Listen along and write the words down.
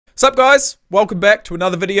Sup guys, welcome back to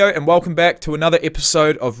another video and welcome back to another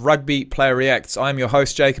episode of Rugby Player Reacts. I'm your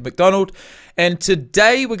host Jacob McDonald and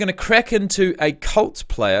today we're going to crack into a Colts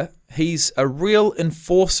player. He's a real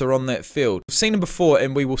enforcer on that field. We've seen him before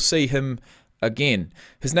and we will see him again.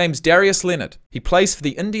 His name's DARIUS LEONARD. He plays for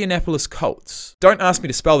the Indianapolis Colts. Don't ask me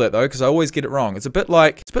to spell that though because I always get it wrong. It's a bit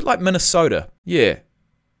like Minnesota. Yeah,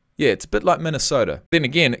 it's a bit like Minnesota. Then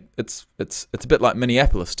again, it's a bit like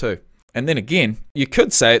Minneapolis too. And then again, you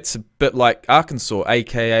could say it's a bit like Arkansas,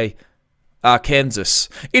 aka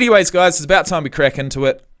Arkansas. Anyways, guys, it's about time we crack into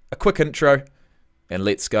it. A quick intro, and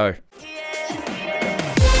let's go.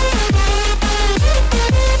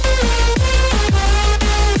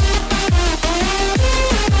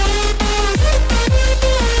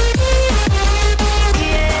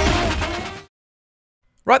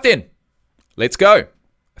 Right then, let's go.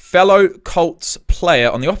 Fellow Colts player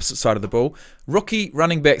on the opposite side of the ball, rookie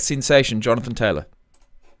running back sensation Jonathan Taylor.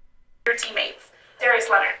 Your teammates, DARIUS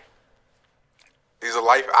LEONARD. He's a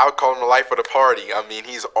life. I would call him the life of the party. I mean,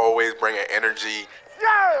 he's always bringing energy.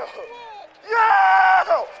 Yeah,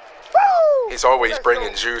 yeah. Woo! He's always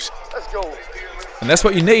bringing juice. Let's go. And that's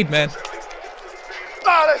what you need, man.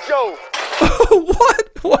 Let's go.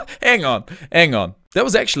 What? Hang on. That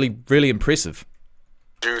was actually really impressive.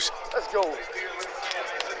 Juice. Let's go.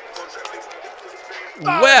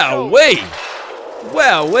 Wowee!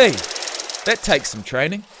 That takes some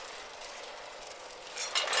training.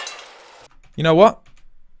 You know what?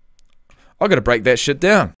 I gotta break that shit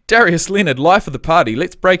down. DARIUS LEONARD, life of the party.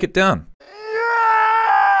 Let's break it down.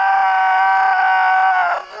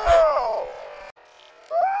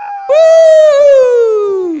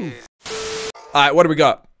 Woo! Alright, what do we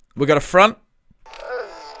got? We got a front.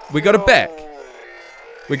 We got a back.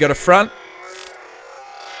 We got a front.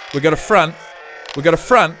 We got a front. We got a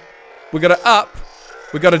front, we got a up,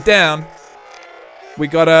 we got a down, we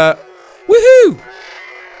got a woohoo,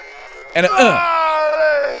 and a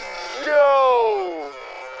Let's go.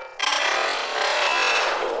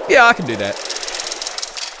 Yeah, I can do that.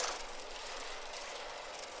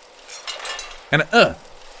 And a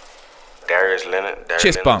DARIUS LEONARD.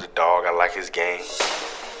 Chest bump. A dog. I like his game.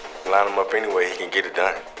 Line him up anyway, he can get it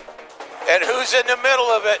done. And who's in the middle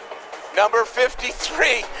of it? Number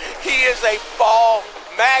 53, he is a ball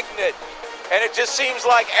magnet. And it just seems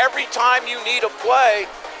like every time you need a play,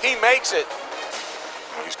 he makes it.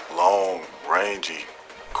 He's long, rangy,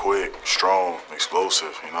 quick, strong,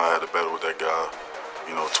 explosive. You know, I had to battle with that guy,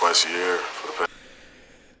 twice a year for the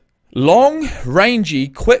long, rangy,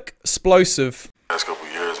 quick, explosive. past couple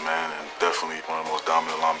of years, man, and definitely one of the most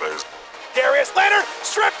dominant linebackers. DARIUS LEONARD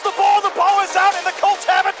strips the ball is out, and the Colts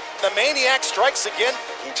have it. The Maniac strikes again.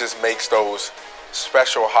 He just makes those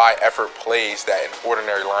special high effort plays that an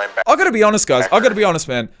ordinary linebacker. I gotta be honest, guys. I gotta be honest,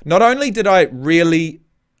 man. Not only did I really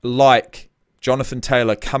like Jonathan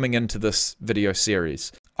Taylor coming into this video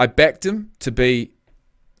series, I backed him to be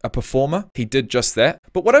a performer. He did just that.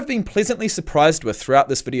 But what I've been pleasantly surprised with throughout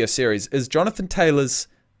this video series is Jonathan Taylor's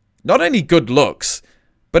not only good looks,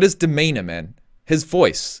 but his demeanor, man. His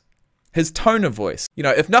voice. His tone of voice. You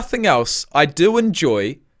know, if nothing else, I do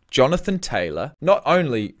enjoy Jonathan Taylor not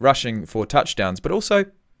only rushing for touchdowns, but also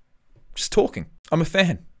just talking. I'm a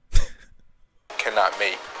fan. Cannot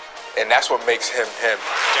make. And that's what makes him him.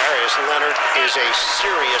 DARIUS LEONARD is a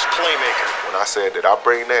serious playmaker. When I said that I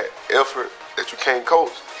bring that effort that you can't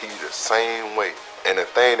coach, he's the same way. And the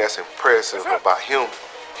thing that's impressive about him,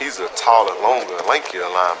 he's a taller, longer, lankier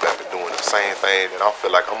linebacker doing the same thing. And I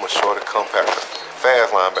feel like I'm a shorter, compactor,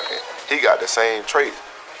 fast linebacker. He got the same traits.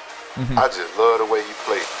 I just love the way he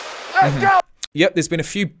plays. Let's go. Yep, there's been a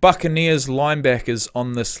few Buccaneers linebackers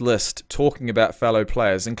on this list talking about fellow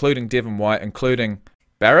players, including Devin White, including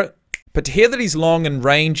Barrett. But to hear that he's long and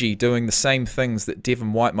rangy doing the same things that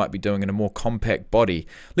Devin White might be doing in a more compact body,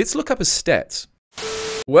 let's look up his stats.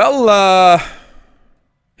 Well,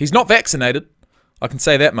 he's not vaccinated. I can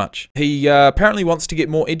say that much. He apparently wants to get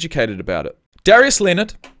more educated about it. DARIUS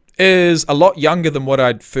LEONARD is a lot younger than what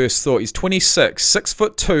I'd first thought. He's 26,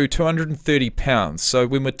 6'2", 230 pounds. So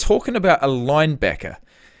when we're talking about a linebacker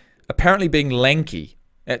apparently being lanky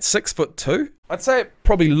at 6'2", I'd say it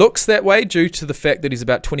probably looks that way due to the fact that he's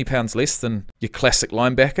about 20 pounds less than your classic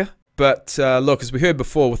linebacker. But look, as we heard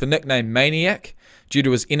before, with the nickname Maniac, due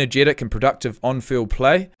to his energetic and productive on-field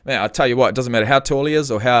play, man, I tell you what, it doesn't matter how tall he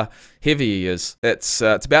is or how heavy he is. It's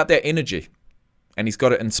about that energy. And he's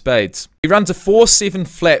got it in spades. He runs a 4.7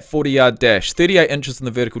 flat 40-yard dash, 38 inches in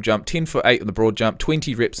the vertical jump, 10'8" in the broad jump,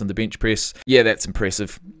 20 reps in the bench press. Yeah, that's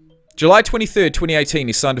impressive. July 23rd, 2018,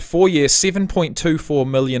 he signed a 4-year, $7.24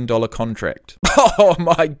 million contract. Oh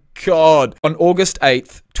my God. On August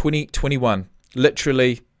 8th, 2021,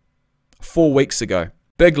 literally 4 weeks ago.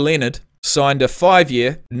 Big Leonard signed a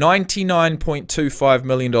 5-year, $99.25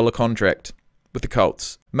 million contract with the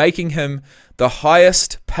Colts, making him the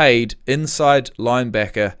highest paid inside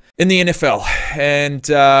linebacker in the NFL. And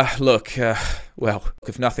look, well,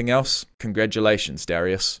 if nothing else, congratulations,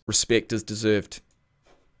 Darius. Respect is deserved.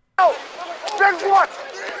 Oh, big one!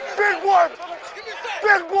 Big one!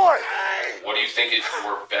 Big boy! What do you think is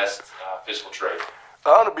your best physical trait?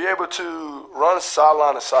 To be able to run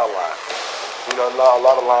sideline to sideline. You know, a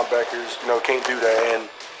lot of linebackers, you know, can't do that, and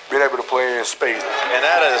being able to play in space. And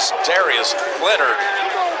that is Darius Leonard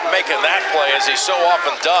making that play, as he so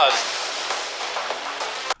often does.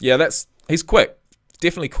 Yeah, he's quick.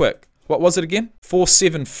 Definitely quick. What was it again?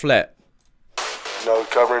 4.7 flat. You know,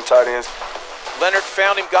 covering tight ends. Leonard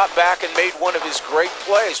found him, got back, and made one of his great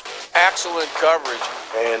plays. Excellent coverage.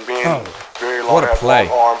 And being very long, what a play.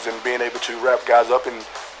 Long arms, and being able to wrap guys up and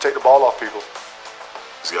take the ball off people.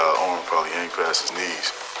 This guy's arm probably hang past his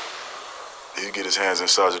knees. If you get his hands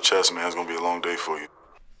inside your chest, man, it's going to be a long day for you.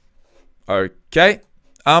 Okay.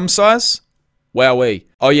 Arm size? Wowee.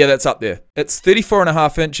 Oh yeah, that's up there. It's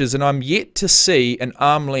 34.5 inches, and I'm yet to see an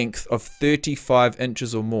arm length of 35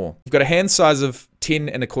 inches or more. We've got a hand size of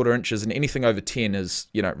 10.25 inches, and anything over 10 is,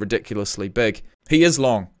 you know, ridiculously big. He is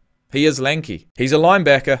long. He is lanky. He's a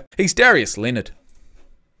linebacker. He's Darius Leonard.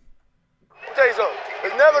 Tell you something.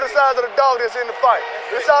 It's never the size of the dog that's in the fight.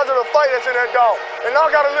 It's the size of the fight that's in that dog. And I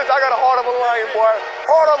got a heart of a lion, boy.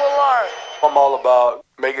 Heart of a lion. I'm all about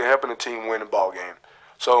helping the team win the ball game.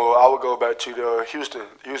 So I would go back to the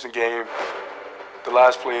Houston game, the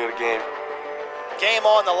last play of the game. Game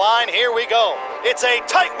on the line, here we go. It's a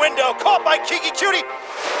tight window, caught by Kiki Cutie.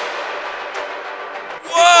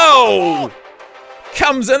 Whoa!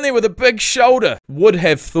 Comes in there with a big shoulder. Would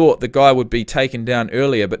have thought the guy would be taken down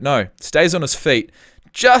earlier, but no. Stays on his feet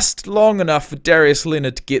just long enough for Darius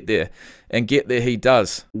Leonard to get there. And get there he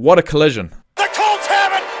does. What a collision. The Colts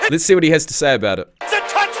have it! Let's see what he has to say about it. It's a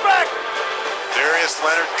touchback! Darius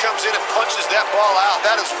Leonard comes in and punches that ball out.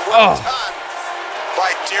 That is well done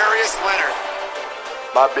by Darius Leonard.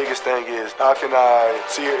 My biggest thing is, how can I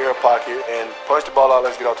see your air pocket and punch the ball out,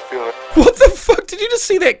 let's get off the field. What the fuck? Did you just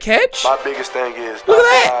see that catch? My biggest thing is, Look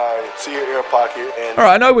how at can I see your air pocket and...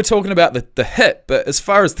 Alright, I know we're talking about the hit, but as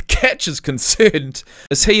far as the catch is concerned,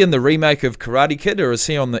 is he in the remake of Karate Kid, or is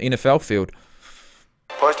he on the NFL field?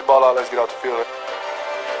 Punch the ball out, let's get off the field.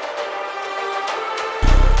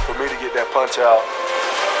 For me to get that punch out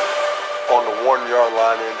on the 1-yard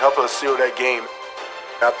line and help us seal that game,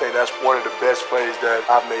 I think that's one of the best plays that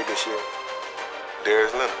I've made this year.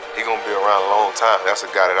 Darius Leonard, he's going to be around a long time. That's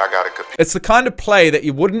a guy that I got to compete. It's the kind of play that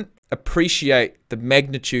you wouldn't appreciate the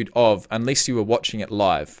magnitude of unless you were watching it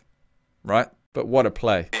live, right? But what a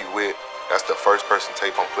play. That's the first person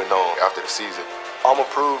tape I'm putting on after the season. I'm going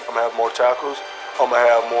to prove I'm going to have more tackles. I'm going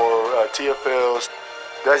to have more TFLs.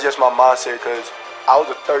 That's just my mindset, because I was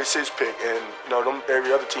a 36 pick, and you know,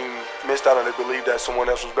 every other team missed out on it, believed that someone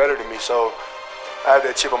else was better than me. So I have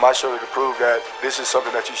that chip on my shoulder to prove that this is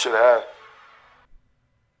something that you should have.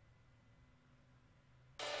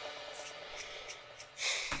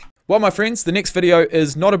 Well, my friends, the next video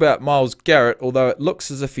is not about Myles Garrett, although it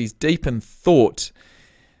looks as if he's deep in thought.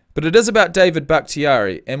 But it is about David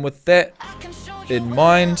Bakhtiari, and with that in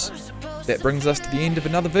mind, that brings us to the end of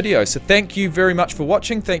another video. So thank you very much for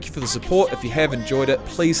watching. Thank you for the support. If you have enjoyed it,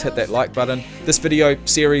 please hit that like button. This video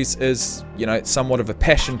series is, you know, somewhat of a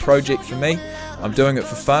passion project for me. I'm doing it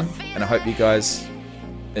for fun, and I hope you guys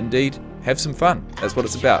indeed have some fun. That's what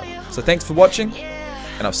it's about. So thanks for watching,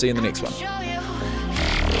 and I'll see you in the next one.